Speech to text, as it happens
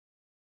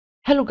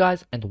Hello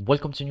guys and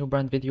welcome to a new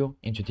brand video.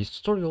 In today's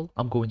tutorial,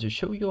 I'm going to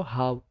show you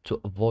how to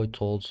avoid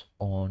tolls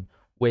on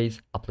Waze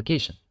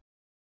application.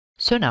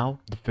 So now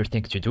the first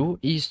thing to do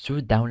is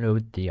to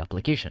download the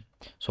application.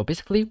 So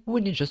basically we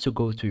need just to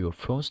go to your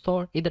phone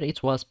store, either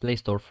it was Play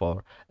Store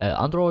for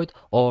Android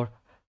or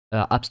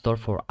App Store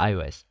for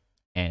iOS.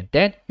 And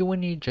then you will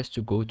need just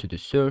to go to the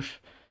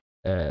search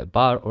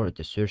bar or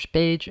the search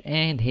page,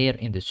 and here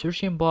in the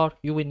searching bar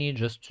you will need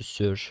just to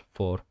search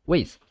for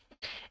Waze.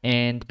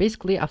 And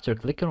basically after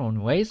clicking on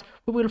Waze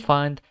we will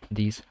find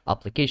this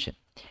application,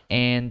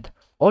 and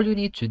all you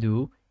need to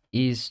do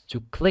is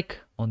to click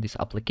on this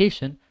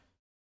application,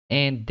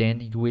 and then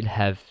you will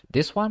have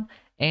this one,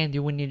 and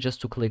you will need just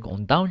to click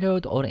on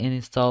download or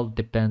install,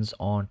 depends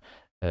on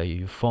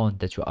your phone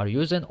that you are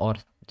using or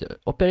the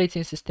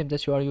operating system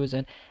that you are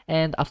using.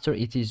 And after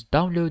it is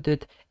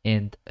downloaded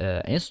and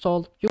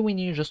installed, you will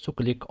need just to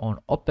click on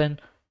open,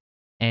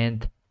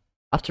 and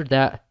after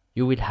that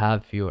you will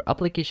have your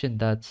application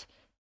that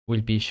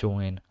will be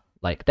showing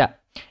like that.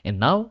 And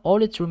now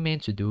all it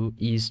remains to do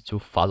is to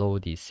follow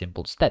these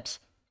simple steps.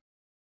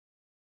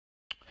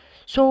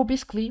 So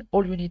basically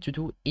all you need to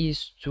do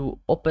is to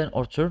open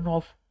or turn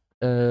off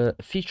a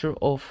feature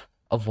of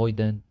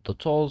avoiding the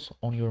tolls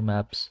on your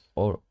maps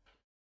or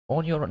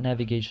on your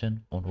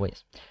navigation on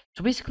Waze.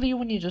 So basically you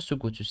will need just to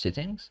go to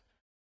settings.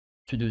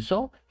 To do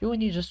so, you will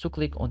need just to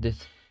click on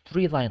this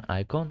three-line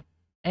icon,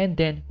 and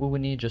then we will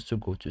need just to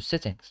go to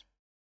settings.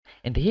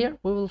 And here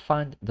we will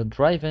find the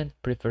driving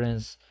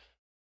preference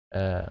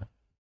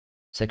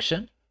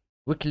section.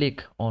 We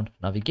click on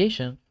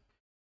navigation,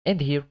 and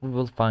here we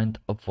will find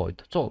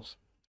avoid tolls.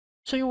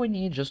 So you will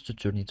need just to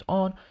turn it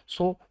on,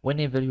 so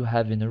whenever you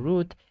have in a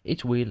route,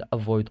 it will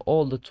avoid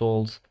all the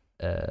tolls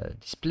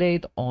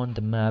displayed on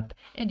the map,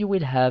 and you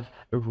will have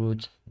a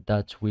route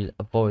that will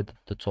avoid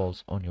the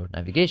tolls on your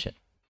navigation.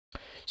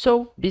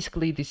 So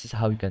basically this is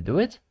how you can do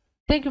it.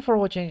 Thank you for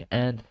watching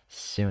and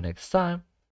see you next time.